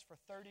been friends for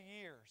 30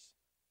 years.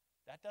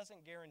 That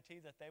doesn't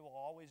guarantee that they will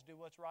always do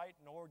what's right,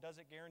 nor does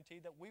it guarantee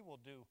that we will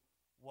do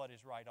what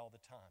is right all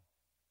the time.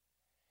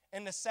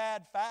 And the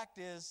sad fact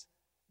is,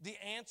 the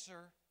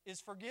answer is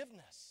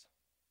forgiveness.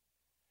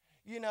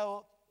 You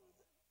know,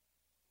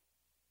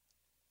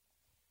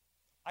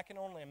 I can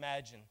only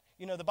imagine.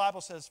 You know, the Bible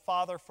says,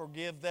 Father,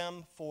 forgive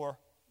them, for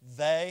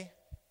They,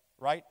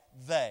 right?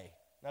 They.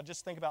 Now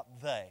just think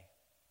about they.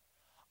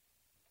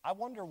 I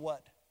wonder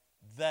what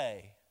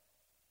they,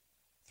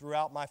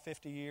 throughout my 3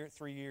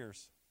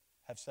 years,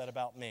 have said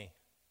about me.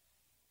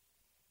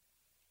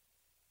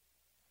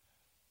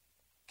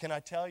 Can I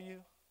tell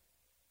you?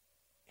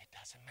 It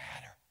doesn't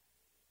matter.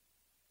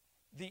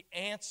 The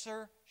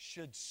answer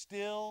should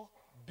still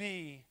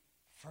be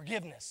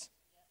forgiveness.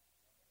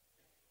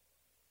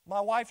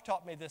 My wife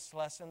taught me this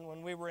lesson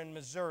when we were in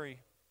Missouri.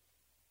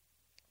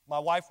 My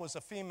wife was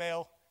a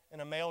female in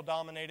a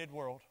male-dominated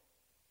world,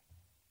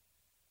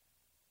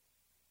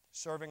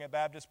 serving at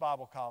Baptist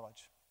Bible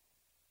College.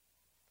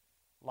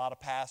 A lot of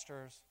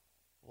pastors,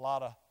 a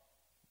lot of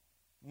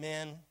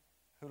men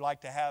who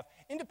like to have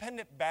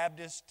independent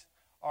Baptists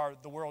are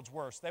the world's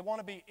worst. They want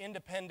to be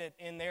independent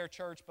in their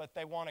church, but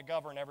they want to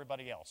govern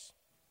everybody else.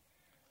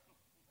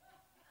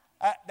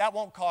 That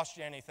won't cost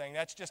you anything.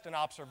 That's just an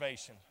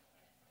observation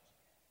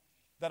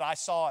that I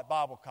saw at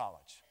Bible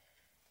college.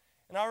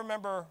 And I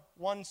remember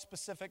one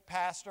specific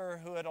pastor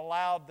who had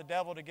allowed the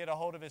devil to get a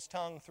hold of his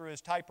tongue through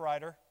his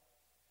typewriter.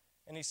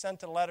 And he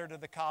sent a letter to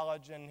the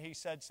college, and he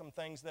said some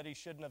things that he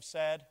shouldn't have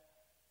said.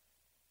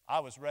 I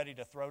was ready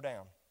to throw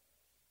down.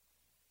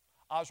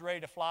 I was ready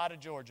to fly to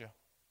Georgia.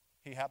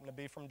 He happened to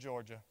be from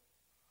Georgia.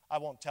 I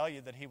won't tell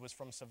you that he was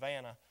from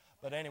Savannah,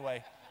 but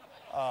anyway,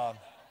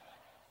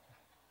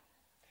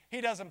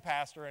 he doesn't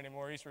pastor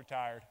anymore. He's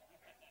retired.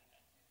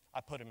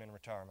 I put him in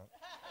retirement.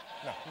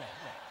 No.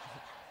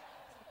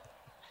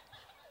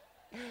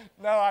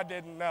 No, I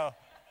didn't, no.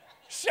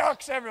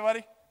 Shucks,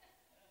 everybody.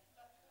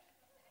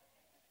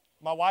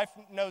 My wife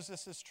knows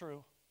this is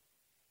true.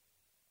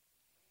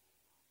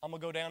 I'm going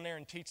to go down there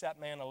and teach that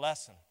man a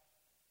lesson.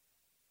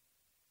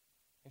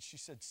 And she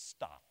said,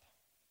 stop.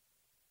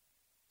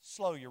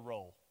 Slow your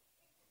roll,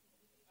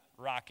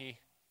 Rocky.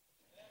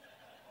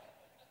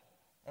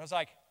 And I was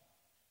like,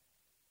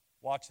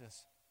 watch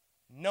this.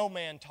 No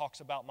man talks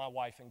about my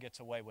wife and gets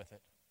away with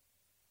it.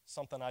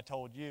 Something I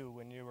told you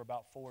when you were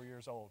about 4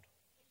 years old.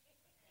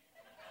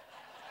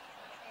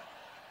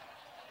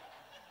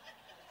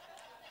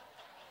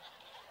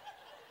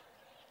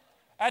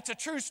 That's a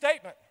true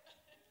statement.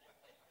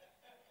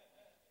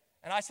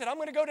 And I said, I'm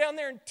going to go down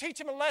there and teach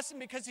him a lesson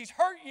because he's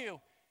hurt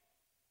you.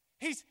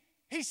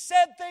 He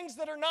said things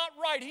that are not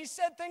right. He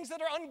said things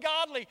that are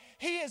ungodly.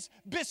 He has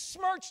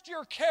besmirched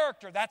your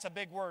character. That's a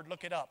big word.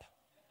 Look it up.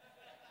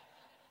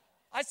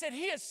 I said,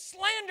 he has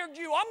slandered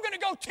you. I'm going to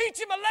go teach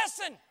him a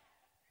lesson.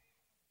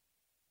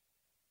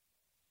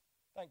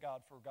 Thank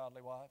God for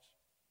godly wives.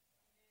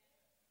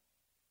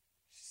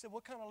 She said,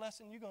 what kind of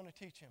lesson are you going to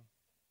teach him?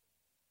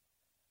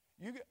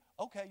 You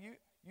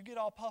get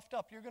all puffed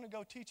up. You're going to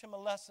go teach him a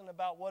lesson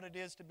about what it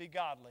is to be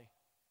godly.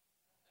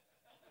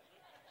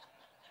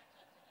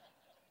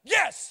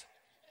 Yes!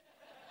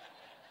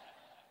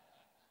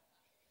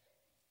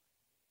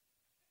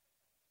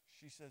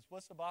 She says,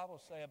 what's the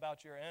Bible say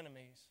about your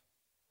enemies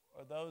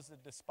or those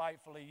that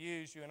despitefully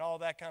use you and all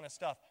that kind of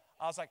stuff?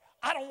 I was like,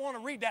 I don't want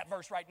to read that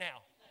verse right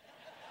now.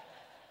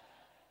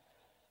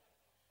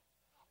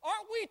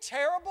 Aren't we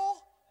terrible?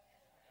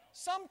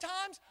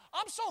 Sometimes.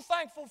 I'm so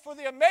thankful for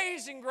the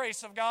amazing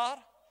grace of God.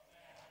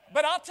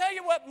 But I'll tell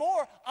you what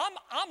more,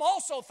 I'm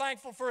also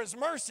thankful for His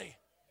mercy.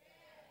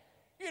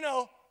 You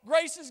know,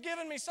 grace has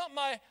given me something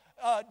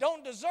I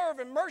don't deserve,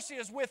 and mercy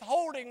is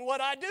withholding what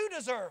I do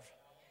deserve.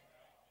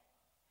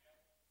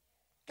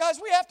 Guys,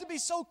 we have to be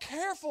so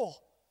careful.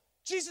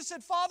 Jesus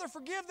said, Father,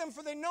 forgive them,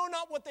 for they know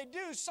not what they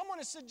do. Someone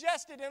has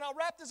suggested, and I'll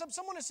wrap this up,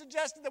 someone has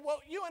suggested that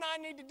what you and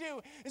I need to do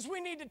is we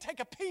need to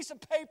take a piece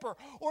of paper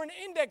or an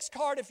index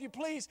card, if you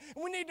please,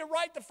 and we need to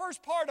write the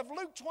first part of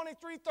Luke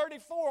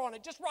 23:34 on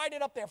it. Just write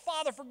it up there.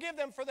 Father, forgive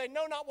them, for they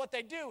know not what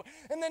they do.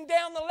 And then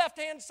down the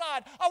left-hand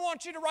side, I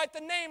want you to write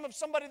the name of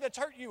somebody that's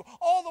hurt you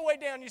all the way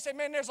down. You say,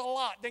 man, there's a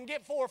lot. Then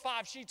get 4 or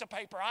 5 sheets of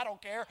paper. I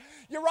don't care.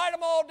 You write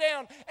them all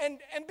down and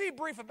be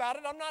brief about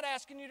it. I'm not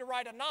asking you to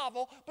write a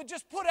novel, but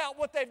just put out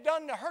what they've done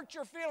to hurt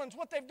your feelings,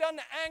 what they've done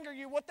to anger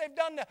you, what they've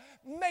done to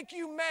make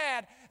you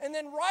mad, and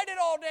then write it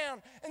all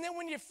down. And then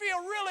when you feel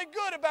really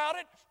good about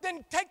it,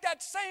 then take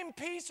that same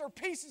piece or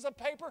pieces of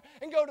paper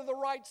and go to the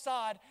right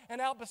side, and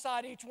out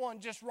beside each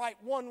one just write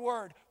one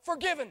word: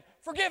 forgiven,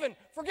 forgiven,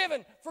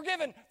 forgiven,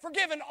 forgiven,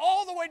 forgiven,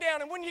 all the way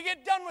down. And when you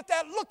get done with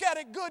that, look at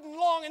it good and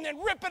long and then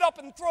rip it up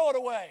and throw it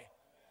away.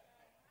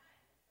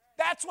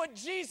 That's what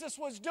Jesus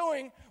was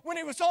doing when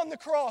He was on the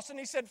cross. And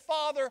He said,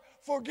 Father,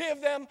 forgive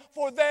them,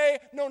 for they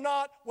know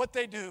not what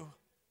they do.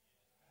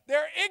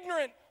 They're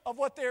ignorant of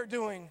what they're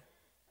doing.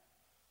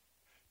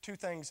 2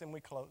 things and we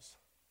close.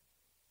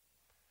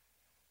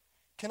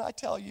 Can I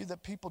tell you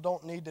that people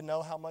don't need to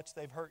know how much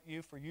they've hurt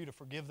you for you to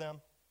forgive them?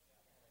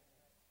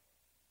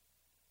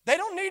 They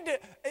don't need to.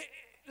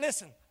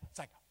 Listen, it's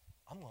like,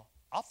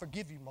 I'll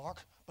forgive you, Mark,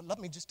 but let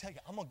me just tell you,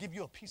 I'm going to give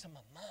you a piece of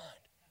my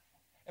mind.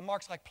 And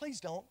Mark's like, please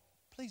don't.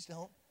 Please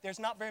don't. There's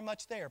not very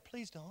much there.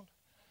 Please don't.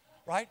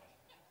 Right?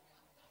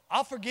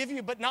 I'll forgive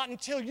you, but not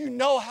until you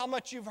know how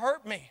much you've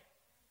hurt me.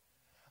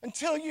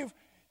 Until you've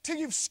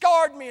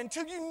scarred me.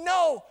 Until you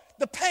know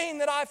the pain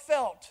that I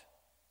felt.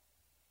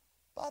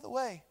 By the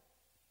way,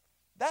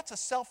 that's a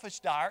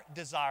selfish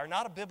desire,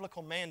 not a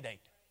biblical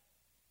mandate.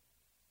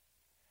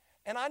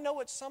 And I know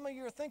what some of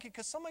you are thinking,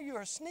 because some of you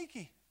are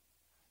sneaky.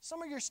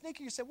 Some of you are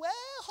sneaky. You say, well,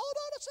 hold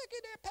on a second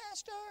there,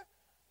 Pastor.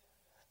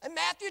 In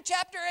Matthew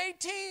chapter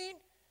 18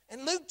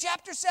 and Luke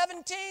chapter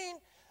 17,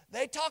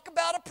 they talk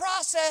about a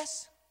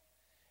process.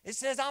 It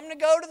says, I'm going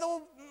to go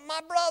to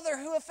my brother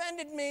who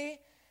offended me,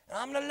 and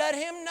I'm going to let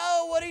him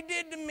know what he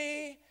did to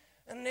me.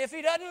 And if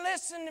he doesn't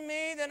listen to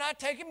me, then I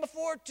take him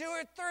before 2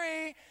 or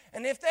 3.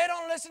 And if they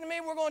don't listen to me,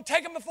 we're going to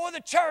take them before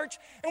the church,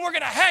 and we're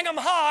going to hang them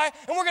high,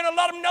 and we're going to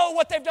let them know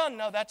what they've done.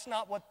 No, that's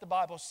not what the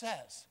Bible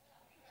says.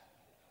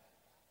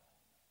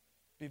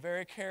 Be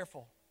very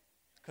careful,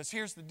 because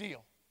here's the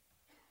deal.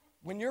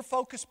 When you're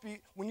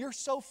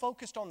so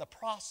focused on the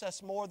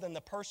process more than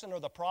the person or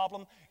the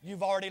problem,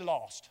 you've already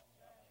lost.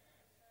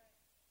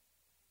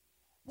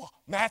 Well,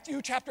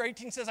 Matthew chapter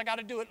 18 says I got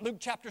to do it. Luke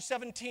chapter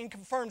 17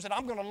 confirms it.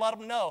 I'm going to let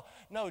them know.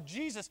 No,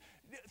 Jesus,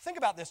 think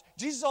about this.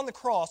 Jesus on the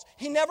cross,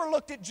 he never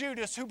looked at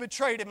Judas who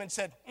betrayed him and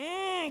said,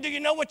 do you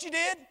know what you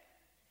did?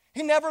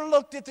 He never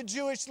looked at the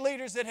Jewish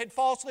leaders that had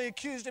falsely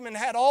accused him and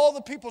had all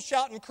the people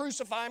shouting,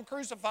 crucify him,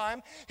 crucify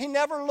him. He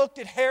never looked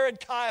at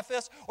Herod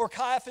Caiaphas or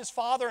Caiaphas'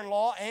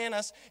 father-in-law,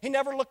 Annas. He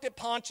never looked at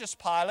Pontius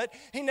Pilate.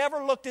 He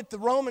never looked at the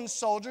Roman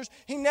soldiers.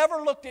 He never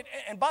looked at,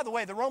 and by the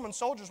way, the Roman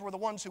soldiers were the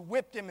ones who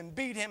whipped him and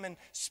beat him and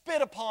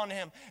spit upon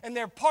him, and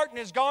they're parting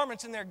his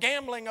garments and they're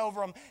gambling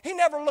over him. He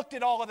never looked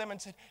at all of them and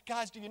said,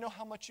 guys, do you know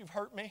how much you've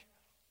hurt me?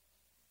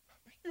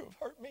 You have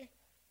hurt me.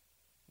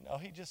 No,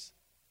 he just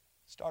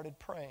started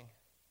praying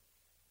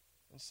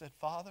and said,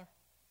 Father,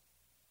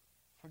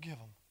 forgive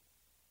them,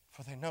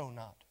 for they know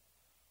not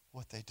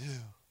what they do.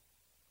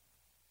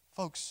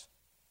 Folks,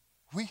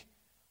 we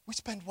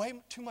spend way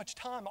too much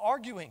time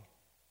arguing.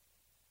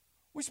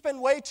 We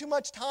spend way too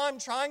much time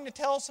trying to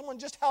tell someone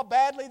just how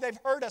badly they've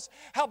hurt us,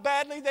 how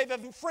badly they've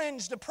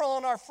infringed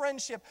upon our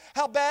friendship,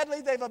 how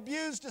badly they've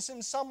abused us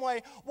in some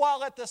way,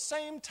 while at the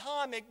same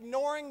time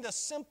ignoring the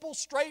simple,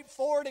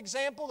 straightforward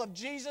example of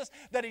Jesus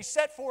that he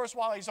set for us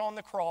while he's on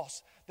the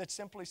cross that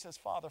simply says,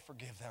 Father,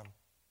 forgive them.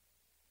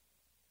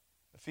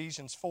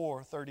 Ephesians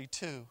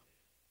 4:32.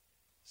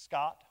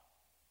 Scott,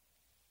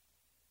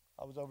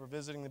 I was over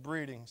visiting the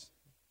Breedings,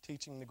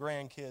 teaching the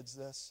grandkids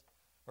this,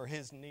 or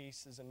his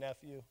nieces and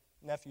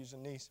nephews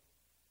and niece.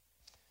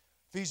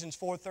 Ephesians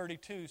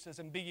 4:32 says,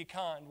 and be ye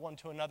kind one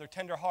to another,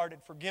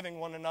 tenderhearted, forgiving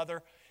one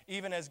another,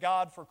 even as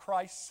God for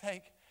Christ's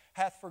sake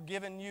hath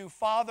forgiven you.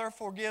 Father,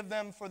 forgive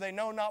them, for they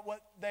know not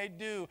what they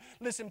do.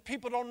 Listen,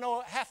 people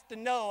don't have to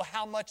know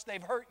how much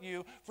they've hurt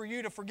you for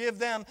you to forgive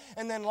them.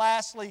 And then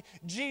lastly,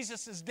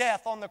 Jesus'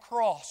 death on the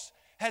cross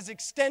has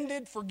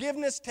extended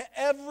forgiveness to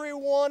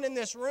everyone in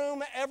this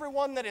room,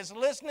 everyone that is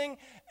listening,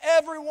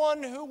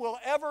 everyone who will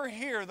ever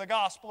hear the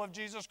gospel of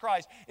Jesus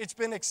Christ. It's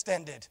been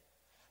extended.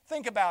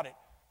 Think about it.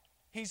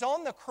 He's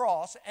on the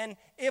cross, and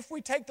if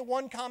we take the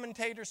one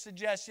commentator's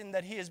suggestion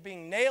that he is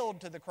being nailed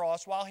to the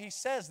cross while he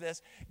says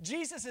this,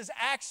 Jesus is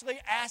actually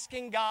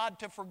asking God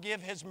to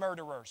forgive his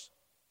murderers.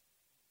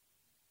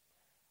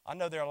 I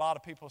know there are a lot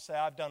of people who say,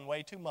 I've done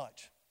way too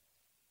much.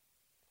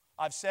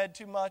 I've said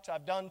too much,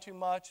 I've done too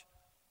much,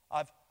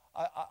 I've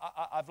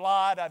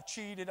lied, I've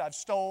cheated, I've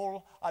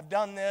stole, I've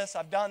done this,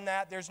 I've done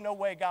that. There's no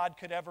way God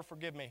could ever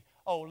forgive me.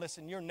 Oh,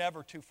 listen, you're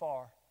never too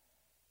far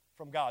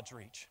from God's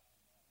reach.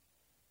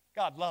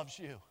 God loves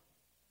you.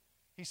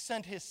 He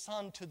sent his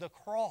son to the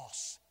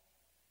cross.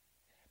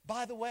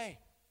 By the way,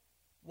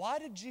 why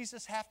did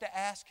Jesus have to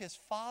ask his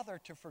Father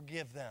to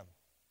forgive them?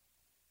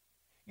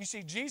 You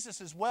see,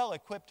 Jesus is well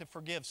equipped to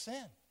forgive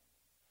sin.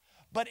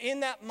 But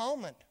in that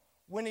moment,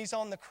 when he's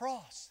on the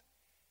cross,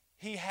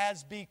 he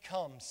has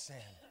become sin.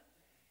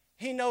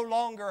 He no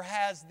longer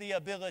has the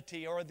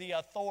ability or the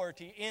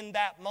authority in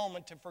that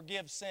moment to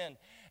forgive sin.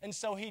 And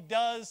so he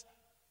does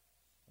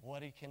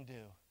what he can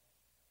do.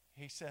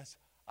 He says,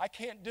 I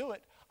can't do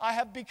it. I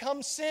have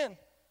become sin.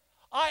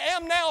 I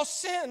am now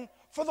sin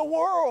for the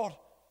world.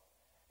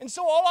 And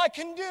so all I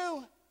can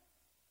do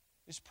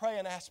is pray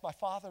and ask my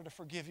Father to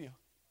forgive you.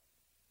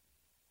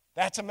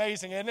 That's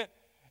amazing, isn't it?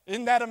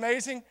 Isn't that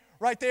amazing?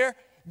 Right there.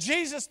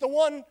 Jesus, the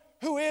one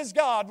who is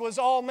God, was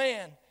all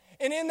man.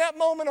 And in that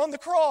moment on the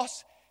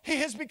cross, he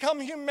has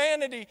become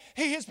humanity.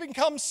 He has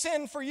become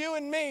sin for you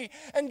and me.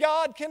 And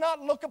God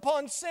cannot look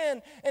upon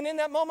sin. And in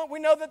that moment,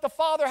 we know that the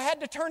Father had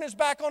to turn his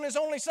back on his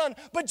only Son.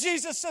 But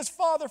Jesus says,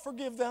 Father,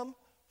 forgive them,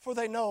 for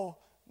they know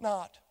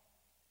not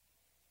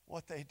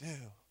what they do.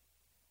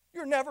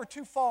 You're never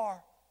too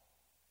far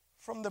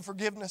from the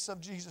forgiveness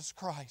of Jesus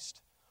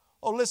Christ.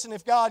 Oh, listen,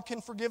 if God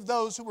can forgive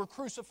those who were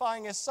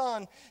crucifying his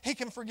Son, he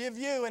can forgive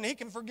you and he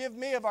can forgive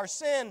me of our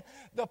sin.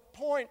 The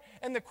point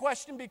and the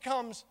question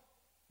becomes,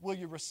 will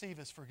you receive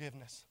his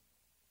forgiveness?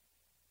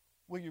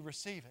 Will you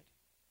receive it?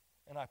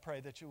 And I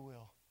pray that you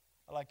will.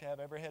 I'd like to have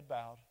every head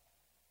bowed,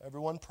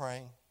 everyone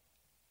praying.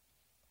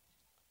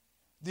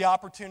 The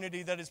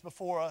opportunity that is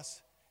before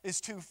us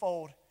is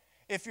twofold.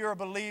 If you're a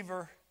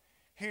believer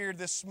here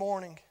this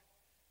morning,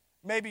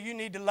 maybe you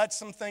need to let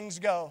some things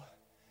go.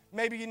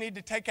 Maybe you need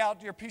to take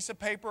out your piece of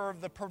paper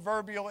of the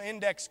proverbial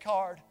index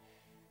card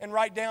and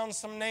write down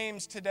some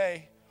names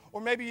today. Or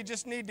maybe you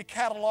just need to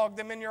catalog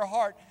them in your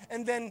heart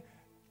and then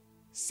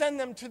send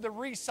them to the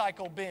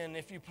recycle bin,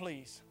 if you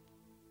please,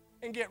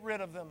 and get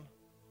rid of them.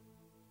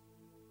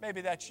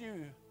 Maybe that's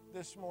you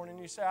this morning.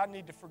 You say, I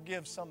need to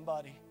forgive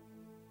somebody.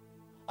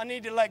 I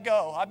need to let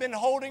go. I've been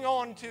holding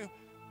on to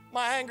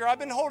my anger. I've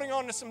been holding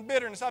on to some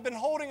bitterness. I've been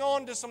holding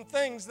on to some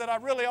things that I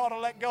really ought to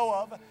let go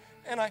of.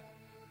 And I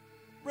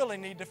really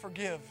need to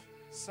forgive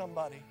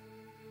somebody.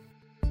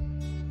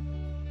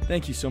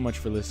 Thank you so much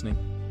for listening.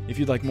 If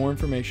you'd like more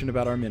information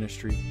about our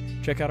ministry,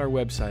 check out our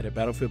website at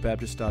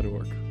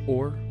battlefieldbaptist.org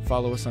or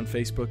follow us on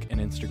Facebook and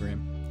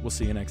Instagram. We'll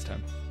see you next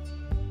time.